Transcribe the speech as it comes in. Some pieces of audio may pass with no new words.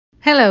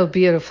Hello,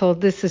 beautiful.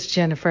 This is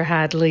Jennifer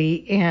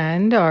Hadley,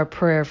 and our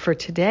prayer for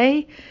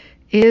today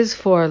is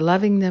for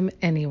loving them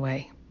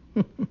anyway.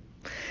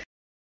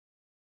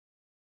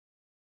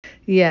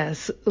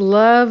 Yes,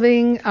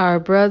 loving our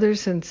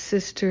brothers and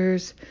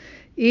sisters,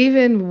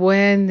 even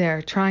when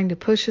they're trying to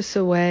push us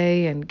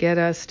away and get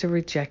us to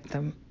reject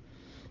them.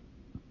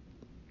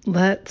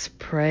 Let's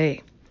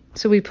pray.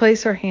 So we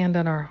place our hand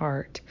on our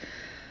heart,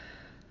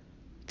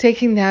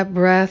 taking that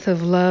breath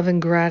of love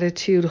and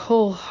gratitude,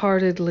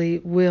 wholeheartedly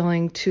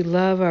willing to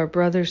love our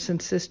brothers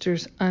and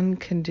sisters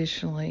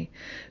unconditionally,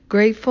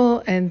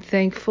 grateful and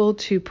thankful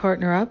to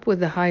partner up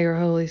with the higher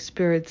Holy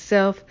Spirit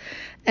self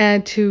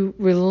and to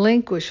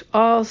relinquish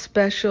all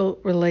special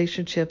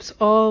relationships,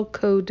 all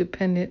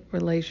codependent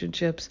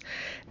relationships,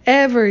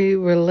 every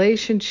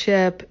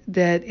relationship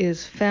that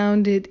is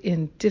founded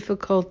in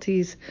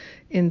difficulties,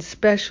 in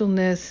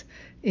specialness,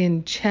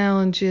 in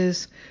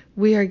challenges.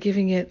 We are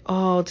giving it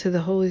all to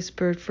the Holy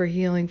Spirit for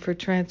healing, for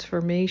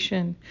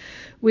transformation.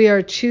 We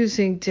are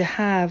choosing to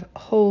have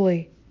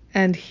holy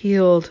and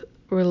healed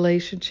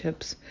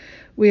relationships.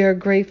 We are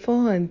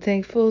grateful and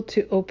thankful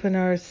to open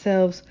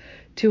ourselves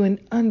to an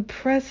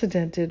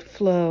unprecedented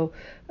flow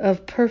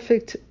of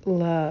perfect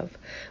love.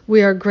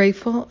 We are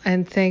grateful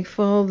and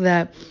thankful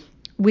that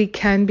we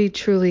can be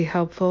truly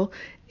helpful,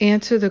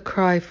 answer the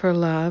cry for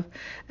love,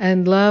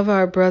 and love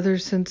our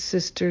brothers and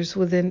sisters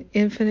with an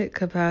infinite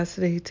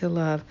capacity to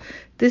love.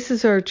 This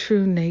is our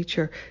true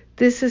nature.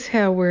 This is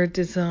how we're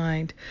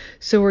designed.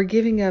 So we're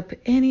giving up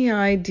any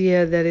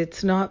idea that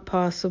it's not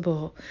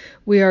possible.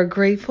 We are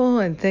grateful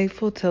and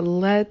thankful to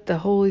let the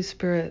Holy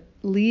Spirit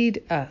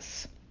lead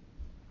us.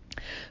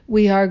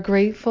 We are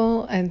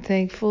grateful and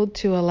thankful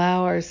to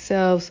allow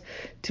ourselves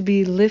to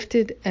be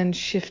lifted and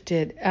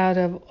shifted out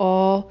of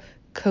all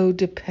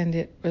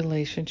codependent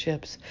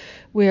relationships.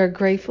 We are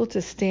grateful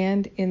to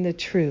stand in the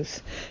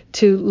truth,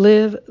 to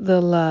live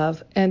the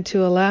love, and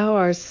to allow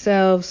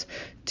ourselves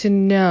to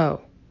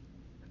know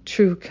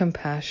true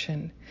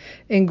compassion.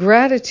 In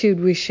gratitude,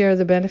 we share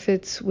the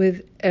benefits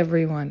with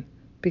everyone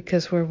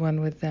because we're one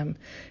with them.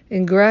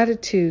 In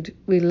gratitude,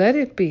 we let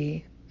it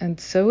be, and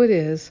so it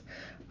is.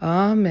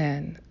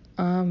 Amen.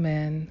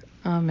 Amen.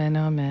 Amen.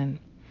 Amen.